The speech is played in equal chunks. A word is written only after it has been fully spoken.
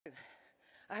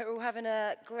I hope we're all having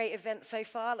a great event so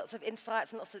far. Lots of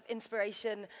insights and lots of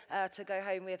inspiration to go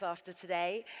home with after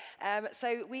today.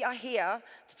 So we are here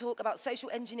to talk about social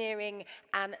engineering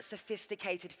and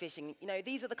sophisticated phishing. You know,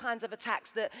 these are the kinds of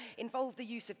attacks that involve the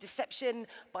use of deception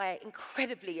by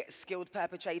incredibly skilled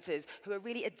perpetrators who are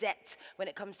really adept when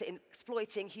it comes to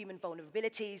exploiting human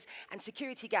vulnerabilities and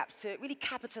security gaps to really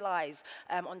capitalize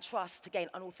on trust to gain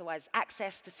unauthorized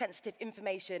access to sensitive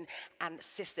information and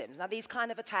systems. Now, these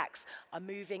kind of attacks are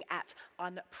moving at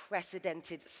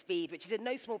unprecedented speed, which is in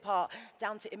no small part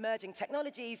down to emerging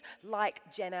technologies like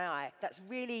GenAI. That's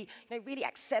really, really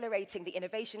accelerating the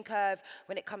innovation curve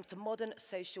when it comes to modern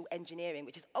social engineering,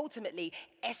 which is ultimately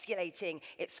escalating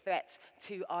its threat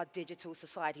to our digital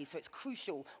society. So it's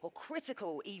crucial, or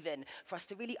critical even, for us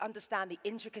to really understand the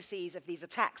intricacies of these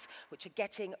attacks, which are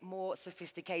getting more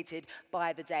sophisticated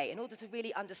by the day, in order to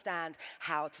really understand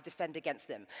how to defend against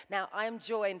them. Now, I am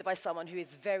joined by someone who is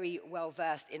very well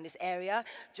versed in this area.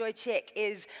 Joy Chick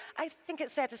is, I think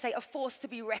it's fair to say, a force to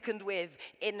be reckoned with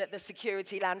in the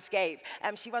security landscape.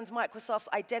 She runs Microsoft's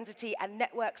identity and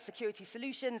network security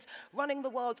solutions, running the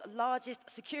world's largest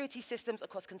security systems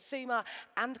across consumer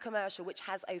and commercial, which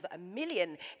has over 1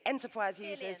 million enterprise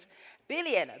users,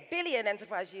 billion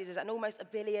enterprise users, and almost 1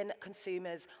 billion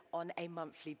consumers on a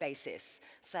monthly basis.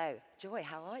 So, Joy,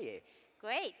 how are you?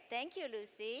 Great, thank you,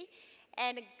 Lucy,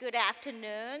 and good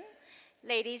afternoon.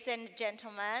 Ladies and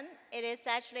gentlemen, it is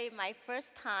actually my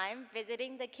first time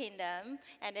visiting the kingdom,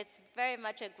 and it's very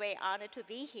much a great honor to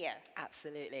be here.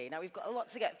 Absolutely. Now, we've got a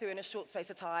lot to get through in a short space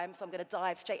of time, so I'm going to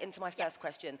dive straight into my first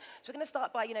question. So we're going to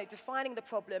start by, defining the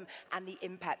problem and the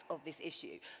impact of this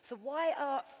issue. So why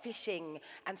are phishing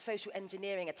and social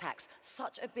engineering attacks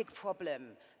such a big problem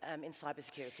in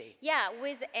cybersecurity? Yeah,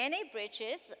 with any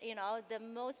breaches, the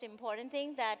most important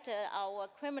thing that our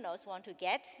criminals want to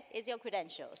get is your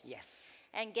credentials. Yes.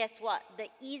 And guess what? The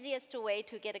easiest way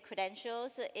to get the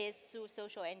credentials is through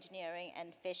social engineering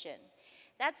and phishing.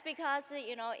 That's because,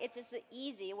 it's just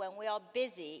easy when we are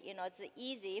busy. It's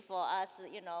easy for us,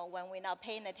 when we're not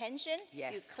paying attention.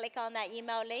 Yes. You click on that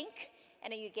email link,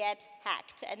 and then you get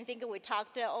hacked. And I think we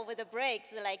talked over the breaks,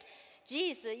 like,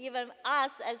 geez, even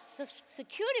us as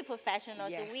security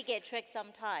professionals, yes, we get tricked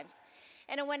sometimes.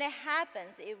 And when it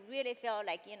happens, it really feels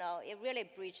like, it really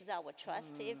breaches our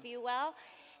trust, if you will.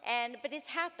 But it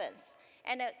happens.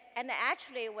 And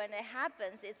actually, when it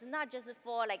happens, it's not just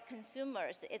for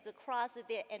consumers. It's across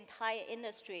the entire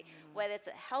industry, whether it's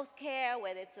healthcare,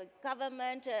 whether it's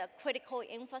government, critical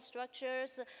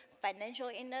infrastructures, financial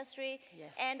industry.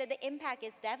 Yes. And the impact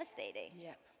is devastating.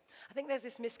 Yeah. I think there's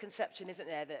this misconception, isn't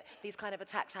there, that these kind of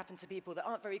attacks happen to people that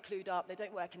aren't very clued up, they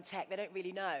don't work in tech, they don't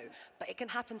really know. But it can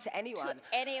happen to anyone. To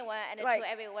anyone and to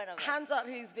every one of us. Hands up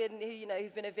who's been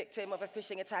a victim of a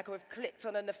phishing attack or have clicked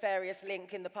on a nefarious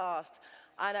link in the past.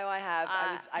 I know I have.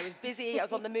 I was busy, I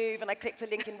was on the move, and I clicked a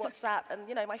link in WhatsApp, and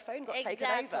my phone got taken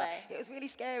over. It was really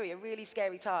scary, a really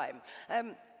scary time.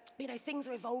 Things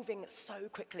are evolving so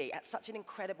quickly at such an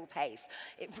incredible pace.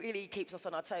 It really keeps us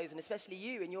on our toes, and especially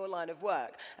you in your line of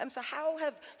work. So how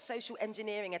have social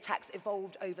engineering attacks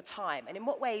evolved over time, and in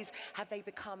what ways have they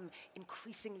become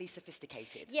increasingly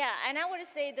sophisticated? Yeah, and I would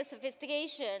say the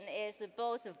sophistication is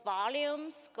both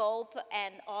volume, scope,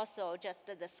 and also just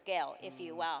the scale, if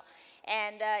you will.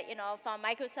 And, from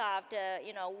Microsoft,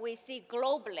 we see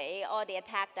globally all the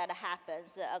attack that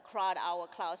happens across our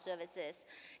cloud services.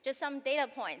 Just some data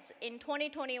points. In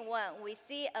 2021, we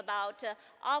see about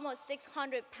almost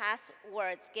 600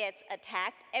 passwords gets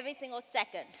attacked every single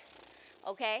second,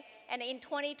 okay? And in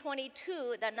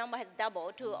 2022, the number has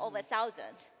doubled to over 1,000.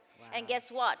 Wow. And guess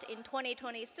what? In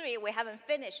 2023, we haven't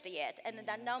finished yet, and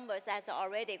the numbers has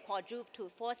already quadrupled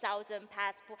to 4,000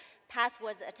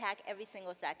 passwords attacked every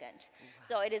single second. Wow.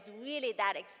 So it is really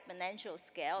that exponential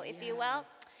scale, if you will.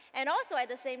 And also at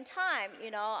the same time,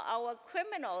 our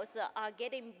criminals are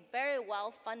getting very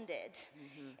well funded.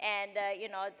 And,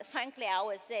 frankly, I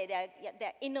would say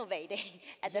they're innovating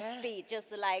at the speed,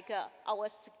 just like our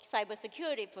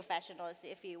cybersecurity professionals,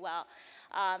 if you will.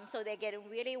 So they're getting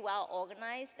really well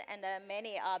organized, and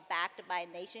many are backed by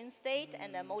nation state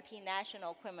and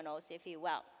multinational criminals, if you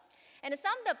will. And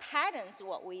some of the patterns,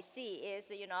 what we see is,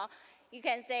 you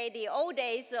can say the old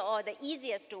days or the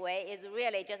easiest way is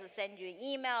really just send you an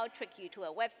email, trick you to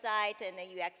a website, and then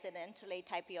you accidentally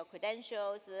type your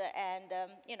credentials, and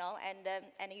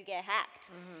you get hacked.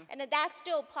 And that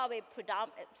still probably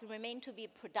remain to be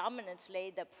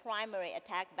predominantly the primary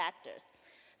attack vectors.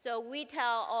 So we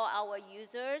tell all our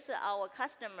users, our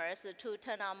customers, to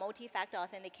turn on multi-factor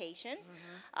authentication,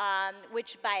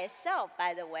 which by itself,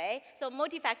 by the way, so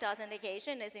multi-factor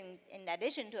authentication is in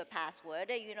addition to a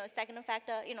password, second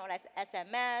factor, like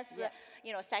SMS,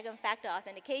 second factor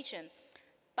authentication.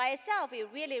 By itself, it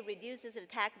really reduces the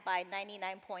attack by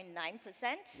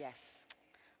 99.9%. Yes.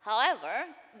 However,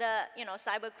 the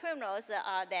cyber criminals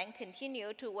then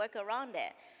continue to work around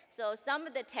it. So some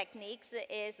of the techniques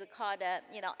is called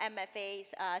MFA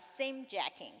SIM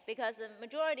jacking, because the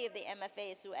majority of the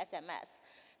MFA is through SMS.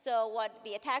 So what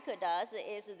the attacker does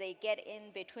is they get in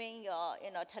between your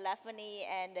telephony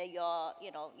and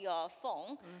your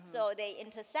phone. So they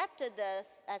intercept the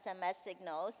SMS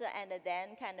signals and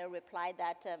then kind of reply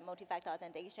that multi-factor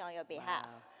authentication on your behalf.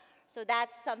 Wow. So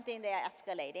that's something they're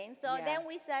escalating. So then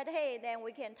we said, hey, then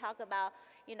we can talk about,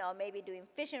 maybe doing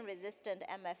phishing-resistant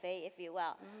MFA, if you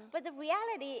will. But the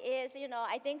reality is,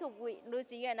 I think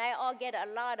Lucy, you and I all get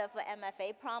a lot of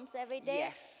MFA prompts every day.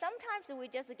 Yes. Sometimes we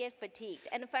just get fatigued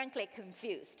and, frankly,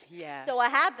 confused. Yeah. So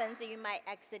what happens, you might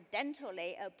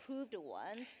accidentally approve the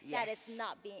one that is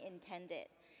not being intended.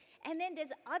 And then there's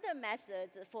other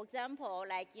methods. For example,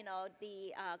 like,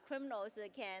 the criminals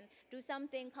can do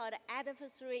something called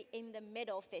adversary in the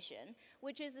middle phishing,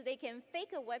 which is they can fake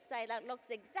a website that looks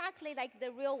exactly like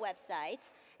the real website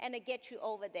and get you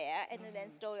over there and then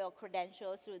store your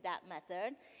credentials through that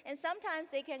method. And sometimes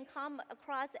they can come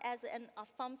across as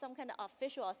from some kind of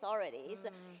official authorities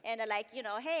and like,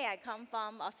 hey, I come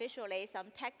from officially some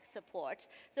tech support.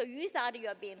 So you thought you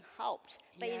are being helped,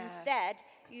 but instead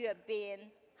you are being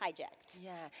hijacked.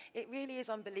 Yeah, it really is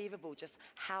unbelievable just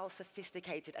how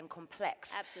sophisticated and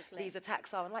complex these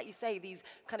attacks are. And like you say, these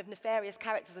kind of nefarious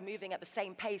characters are moving at the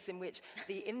same pace in which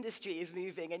the industry is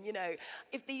moving. And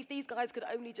if these guys could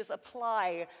only just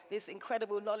apply this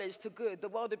incredible knowledge to good, the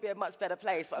world would be a much better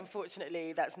place. But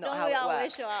unfortunately, that's not how it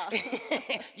works. Don't we all wish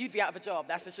you are? You'd be out of a job,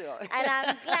 that's for sure. And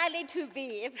I'm gladly to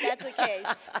be, if that's the case.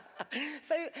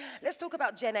 So let's talk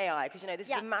about GenAI, because this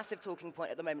is a massive talking point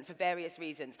at the moment for various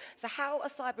reasons. So how are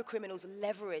cyber criminals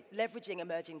leveraging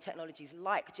emerging technologies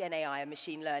like GenAI and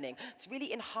machine learning to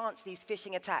really enhance these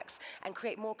phishing attacks and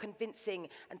create more convincing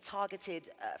and targeted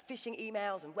phishing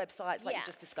emails and websites like you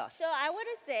just discussed? So I would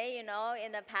say, in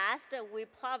the past, we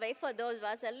probably, for those of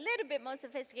us a little bit more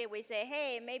sophisticated, we say,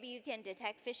 hey, maybe you can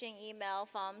detect phishing email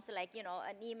from, like,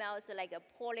 an email is like a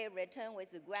poorly written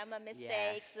with grammar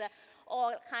mistakes.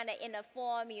 Or kind of in a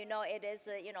form, it is,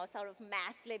 sort of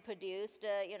massively produced,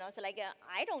 so like,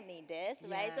 I don't need this,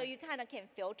 right? So you kind of can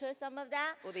filter some of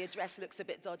that. Or the address looks a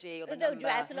bit dodgy, or the number.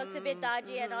 Address looks a bit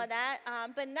dodgy and all that.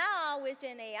 But now with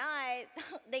GenAI,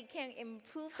 they can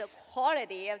improve the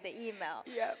quality of the email.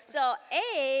 So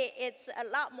it's a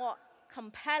lot more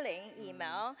compelling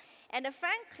email. And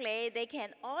frankly, they can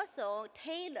also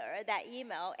tailor that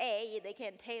email. They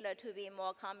can tailor to be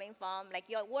more coming from like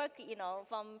your work,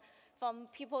 from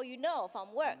people from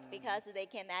work, because they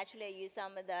can actually use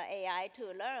some of the AI to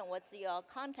learn what's your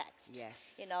context.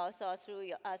 So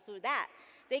through that.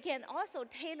 They can also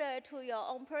tailor to your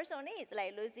own personal needs.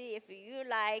 Like Lucy, if you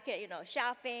like,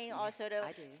 shopping or sort of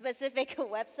specific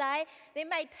website, they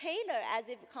might tailor as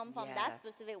if it come from that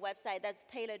specific website that's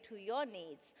tailored to your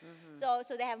needs. So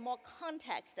they have more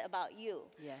context about you.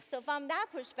 So from that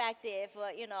perspective,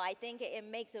 I think it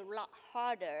makes it a lot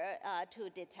harder to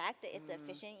detect it's a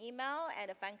phishing email, and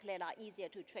frankly, a lot easier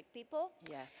to trick people.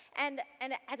 And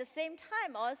at the same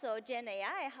time, also,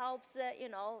 GenAI helps,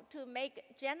 to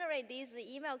generate these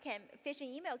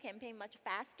phishing email campaign much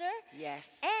faster.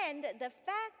 And the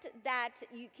fact that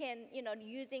you can,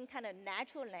 using kind of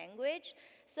natural language,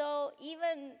 so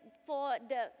even for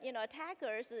the,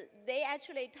 attackers, they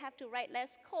actually have to write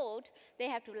less code, they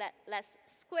have to less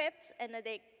scripts, and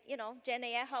they,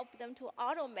 GenAI help them to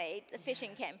automate the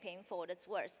phishing campaign for what it's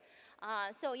worth.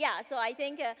 So I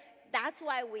think that's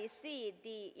why we see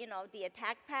the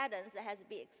attack patterns has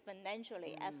been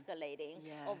exponentially escalating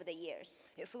over the years.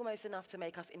 It's almost enough to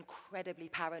make us incredibly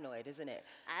paranoid, isn't it?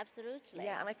 Absolutely.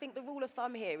 Yeah, and I think the rule of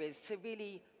thumb here is to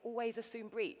really always assume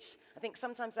breach. I think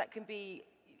sometimes that can be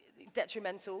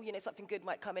detrimental. Something good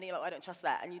might come in and you're like, I don't trust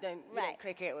that, and you don't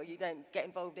click it or you don't get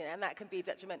involved in it, and that can be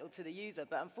detrimental to the user.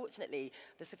 But unfortunately,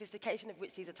 the sophistication of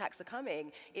which these attacks are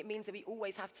coming, it means that we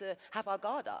always have to have our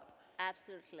guard up.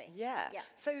 Absolutely.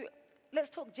 So let's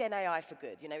talk GenAI for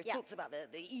good. We talked about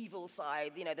the evil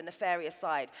side, the nefarious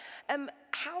side.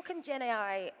 How can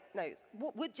GenAI,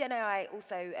 would GenAI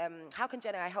also, how can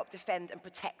GenAI help defend and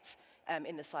protect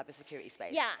in the cybersecurity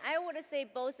space? Yeah, I would say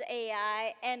both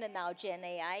AI and now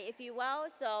GenAI, if you will.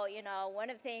 So, one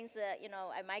of the things,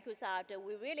 at Microsoft,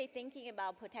 we're really thinking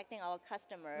about protecting our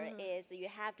customer is you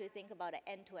have to think about an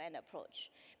end-to-end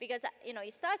approach. Because,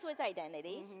 it starts with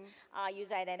identities,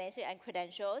 user identity and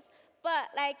credentials. But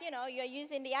you're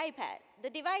using the iPad. The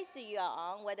device you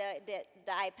are on, whether the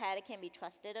iPad can be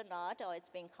trusted or not, or it's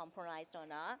been compromised or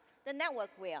not, the network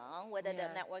we're on, whether the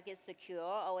network is secure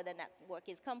or whether the network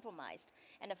is compromised.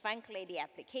 And frankly, the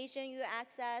application you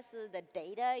access, the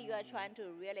data you are trying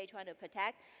to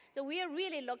protect. So we are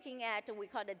really looking at, we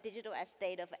call the digital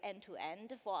estate of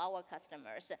end-to-end for our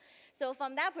customers. So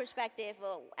from that perspective,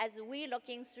 as we're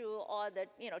looking through all the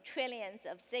trillions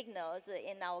of signals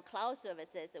in our cloud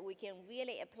services, we can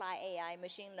really apply AI,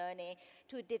 machine learning,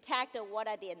 to detect what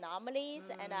are the anomalies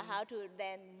and how to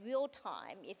then real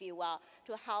time, if you will,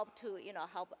 to help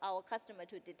our customer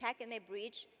to detect any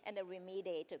breach and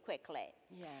remediate quickly.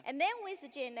 Yeah. And then with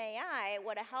GenAI,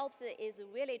 what helps is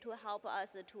really to help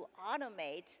us to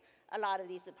automate a lot of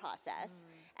these process,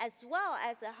 as well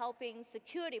as helping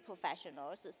security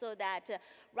professionals so that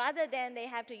rather than they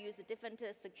have to use different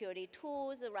security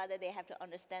tools, rather they have to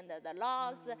understand the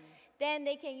logs, then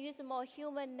they can use more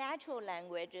human natural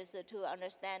languages to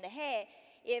understand, hey,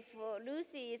 if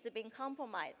Lucy is being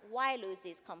compromised, why Lucy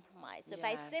is compromised? So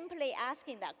by simply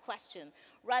asking that question,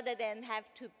 rather than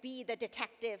have to be the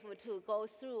detective to go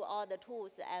through all the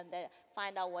tools and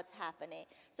find out what's happening.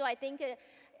 So I think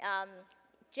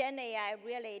GenAI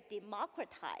really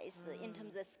democratized in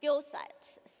terms of the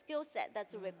skill set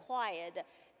that's required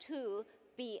to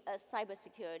be a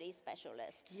cybersecurity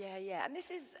specialist. Yeah. And this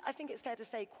is, I think it's fair to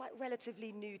say, quite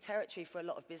relatively new territory for a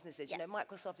lot of businesses. Yes.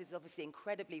 Microsoft is obviously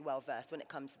incredibly well versed when it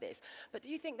comes to this. But do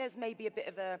you think there's maybe a bit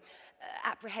of a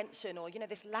apprehension or,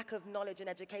 this lack of knowledge and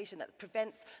education that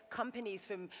prevents companies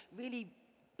from really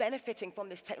benefiting from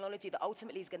this technology that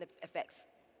ultimately is going to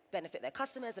benefit their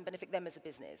customers and benefit them as a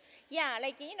business? Yeah,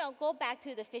 go back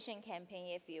to the phishing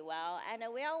campaign, if you will. And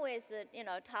we always,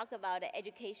 talk about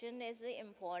education is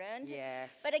important.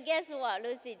 Yes. But guess what,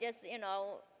 Lucy, just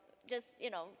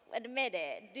admit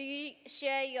it. Do you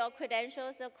share your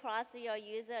credentials across your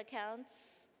user accounts?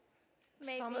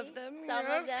 Maybe? Some of them, Some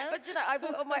of them.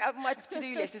 But on my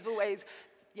to-do list is always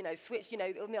switch,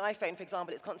 on the iPhone, for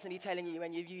example, it's constantly telling you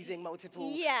when you're using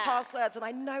multiple passwords, and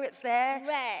I know it's there.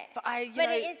 Right. But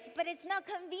but it's not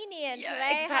convenient, yeah,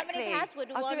 right? Exactly. How many passwords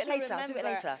do you want to remember? I'll do it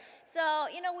later. So,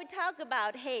 we talk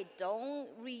about, hey, don't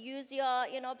reuse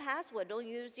your, password. Don't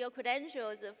use your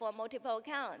credentials for multiple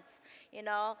accounts.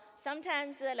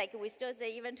 Sometimes, we still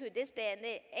say, even to this day and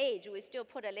age, we still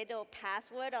put a little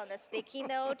password on a sticky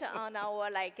note on our,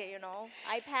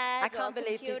 iPads I can't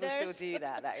believe computers. people still do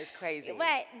that. That is crazy.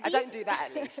 Right. I don't do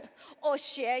that, at least. Or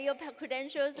share your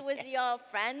credentials with your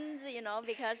friends,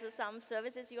 because of some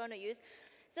services you want to use.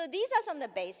 So these are some of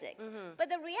the basics. But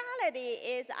the reality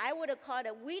is, I would call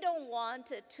it, we don't want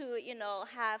to,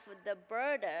 have the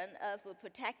burden of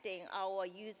protecting our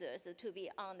users to be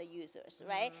on the users,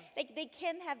 right? They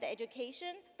can have the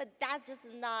education, but that's just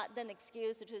not an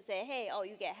excuse to say, hey, oh,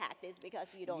 you get hacked. It's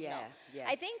because you don't know. Yes.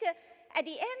 I think at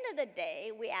the end of the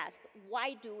day, we ask,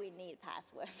 why do we need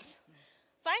passwords?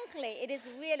 Frankly, it is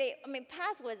really,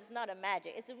 passwords is not a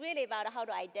magic. It's really about how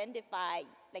to identify,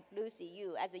 Lucy,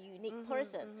 you as a unique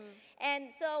person. And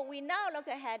so we now look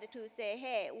ahead to say,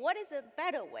 hey, what is a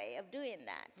better way of doing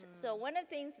that? So one of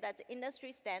the things that's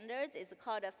industry standards is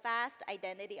called a Fast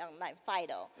Identity Online,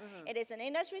 FIDO. It is an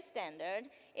industry standard.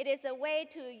 It is a way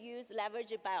to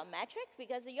leverage biometrics,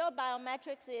 because your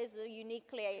biometrics is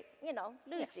uniquely,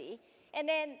 Lucy. Yes. And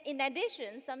then, in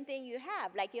addition, something you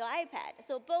have, like your iPad.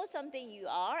 So both something you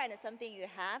are and something you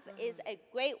have is a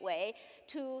great way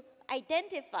to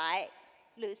identify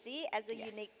Lucy as a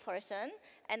unique person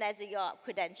and as your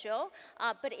credential,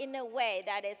 but in a way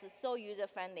that is so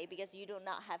user-friendly because you do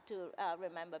not have to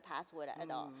remember password at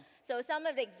all. So some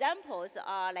of the examples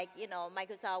are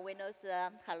Microsoft Windows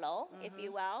Hello, if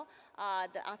you will,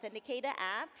 the Authenticator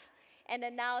app. And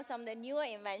then now some of the newer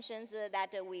inventions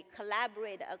that we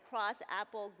collaborate across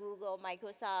Apple, Google,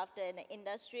 Microsoft, and the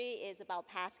industry is about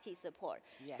passkey support.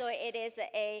 Yes. So it is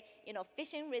a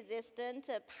phishing-resistant,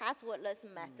 passwordless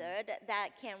method that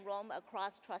can roam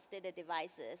across trusted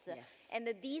devices. Yes. And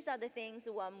these are the things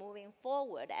we're moving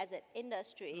forward as an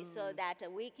industry so that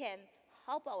we can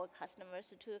help our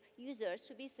customers, users,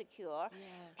 to be secure,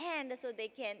 and so they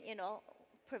can,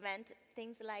 prevent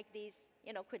things like these,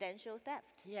 credential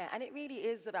theft. Yeah, and it really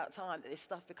is about time that this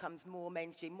stuff becomes more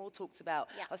mainstream, more talked about.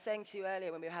 Yeah. I was saying to you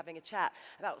earlier when we were having a chat,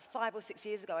 about 5 or 6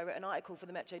 years ago, I wrote an article for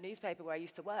the Metro newspaper where I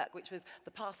used to work, which was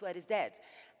 "The password is dead."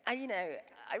 And,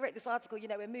 I wrote this article,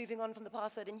 we're moving on from the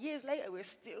password, and years later,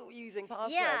 we're still using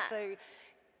passwords. Yeah. So,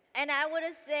 and I would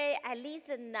say, at least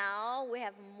now, we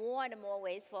have more and more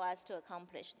ways for us to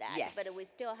accomplish that. Yes. But we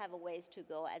still have a ways to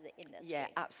go as an industry. yeah,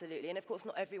 absolutely. And of course,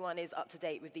 not everyone is up to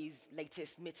date with these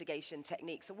latest mitigation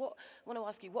techniques. So I want to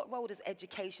ask you, what role does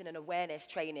education and awareness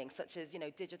training, such as,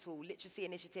 digital literacy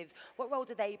initiatives, what role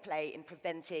do they play in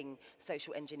preventing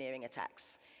social engineering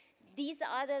attacks? These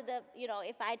are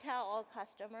if I tell all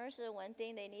customers, one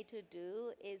thing they need to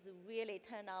do is really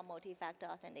turn on multi-factor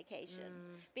authentication.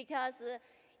 Because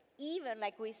even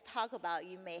like we talk about,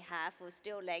 you may have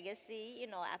still legacy,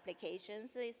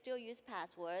 applications, so you still use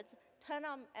passwords. Turn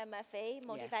on MFA,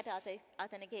 multi-factor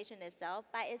authentication itself.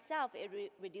 By itself, it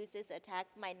reduces attack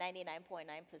by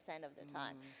 99.9% of the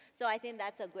time. So I think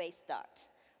that's a great start.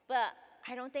 But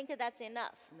I don't think that's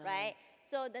enough, right?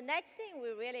 So the next thing we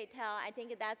really tell, I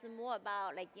think that's more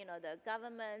about the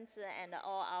governments and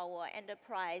all our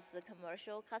enterprise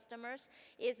commercial customers,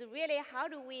 is really how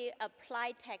do we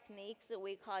apply techniques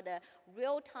we call the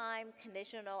real-time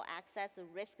conditional access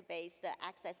risk-based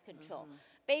access control.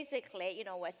 Basically,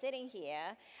 we're sitting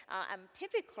here, I'm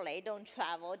typically don't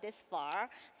travel this far,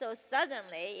 so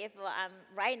suddenly if I'm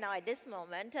right now at this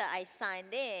moment, I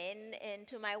signed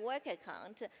into my work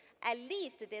account, at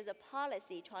least there's a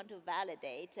policy trying to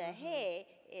validate, hey,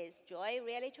 is Joy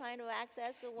really trying to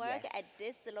access work at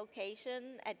this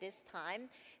location at this time?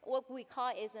 What we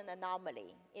call is an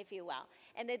anomaly, if you will.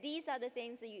 And these are the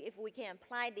things that if we can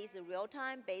apply these in real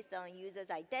time based on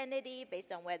user's identity,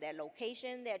 based on where their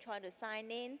location they're trying to sign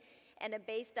in, and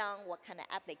based on what kind of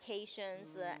applications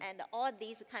and all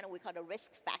these kind of we call the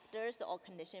risk factors or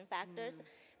condition factors,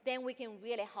 then we can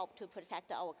really help to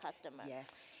protect our customer. Yes.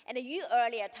 And you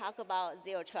earlier talked about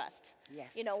zero trust.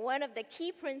 Yes. One of the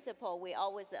key principles we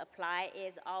always apply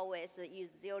is always use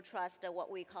zero trust,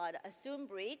 what we call assume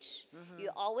breach. You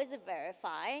always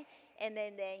verify, and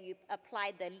then you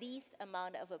apply the least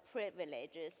amount of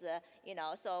privileges.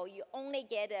 So you only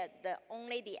get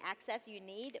only the access you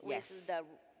need with the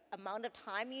amount of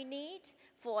time you need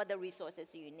for the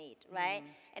resources you need, right?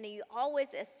 And you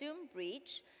always assume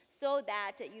breach so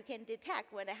that you can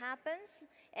detect when it happens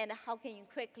and how can you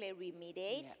quickly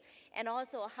remediate, and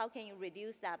also how can you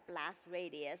reduce that blast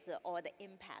radius or the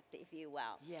impact, if you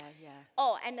will. Yeah.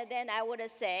 Oh, and then I would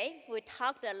say we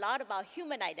talked a lot about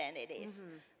human identities.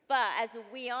 But as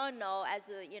we all know, as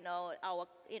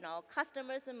our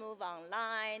customers move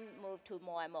online, move to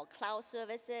more and more cloud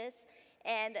services,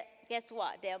 and guess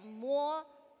what? There are more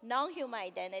non-human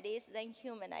identities than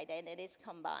human identities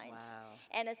combined. Wow.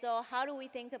 And so how do we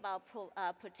think about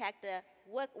protect the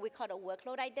we call it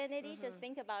workload identity? Just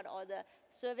think about all the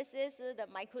services, the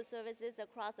microservices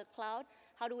across the cloud.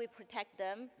 How do we protect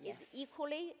them is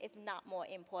equally, if not more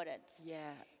important.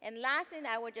 Yeah. And last thing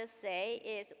I would just say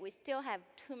is we still have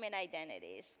too many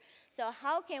identities. So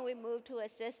how can we move to a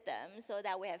system so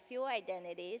that we have fewer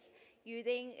identities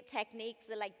using techniques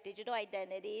like digital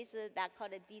identities that call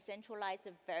it decentralized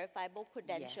verifiable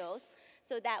credentials,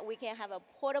 so that we can have a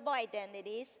portable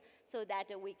identities, so that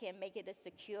we can make it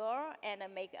secure and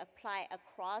apply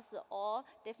across all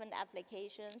different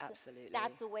applications. Absolutely.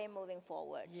 That's the way moving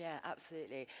forward. Yeah,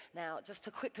 absolutely. Now, just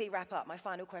to quickly wrap up, my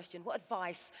final question, what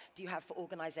advice do you have for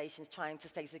organizations trying to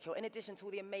stay secure, in addition to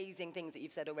all the amazing things that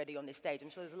you've said already on this stage? I'm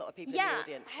sure there's a lot of people in the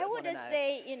audience that I would wanna know.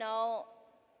 say,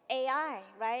 AI,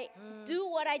 right? Do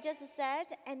what I just said,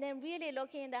 and then really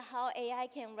look into how AI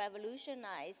can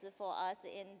revolutionize for us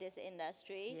in this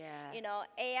industry. Yeah.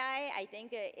 AI, I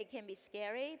think it can be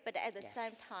scary, but at the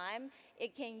same time,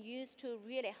 it can use to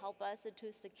really help us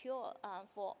to secure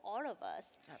for all of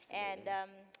us. Absolutely. And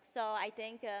so I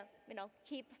think,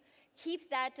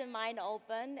 keep that mind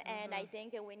open, and I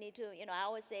think we need to, I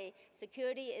always say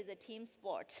security is a team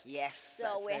sport. Yes,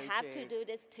 So we have true. to do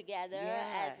this together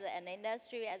as an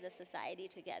industry, as a society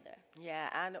together. Yeah,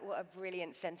 and what a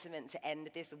brilliant sentiment to end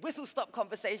this whistle-stop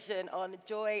conversation on.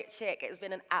 Joy Chick, it's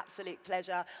been an absolute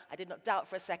pleasure. I did not doubt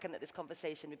for a second that this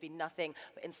conversation would be nothing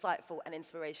but insightful and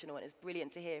inspirational, and it's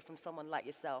brilliant to hear from someone like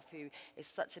yourself who is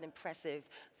such an impressive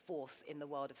force in the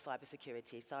world of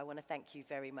cybersecurity. So I want to thank you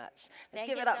very much. Let's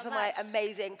give it up for my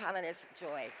amazing panelist,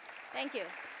 Joy. Thank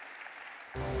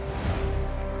you.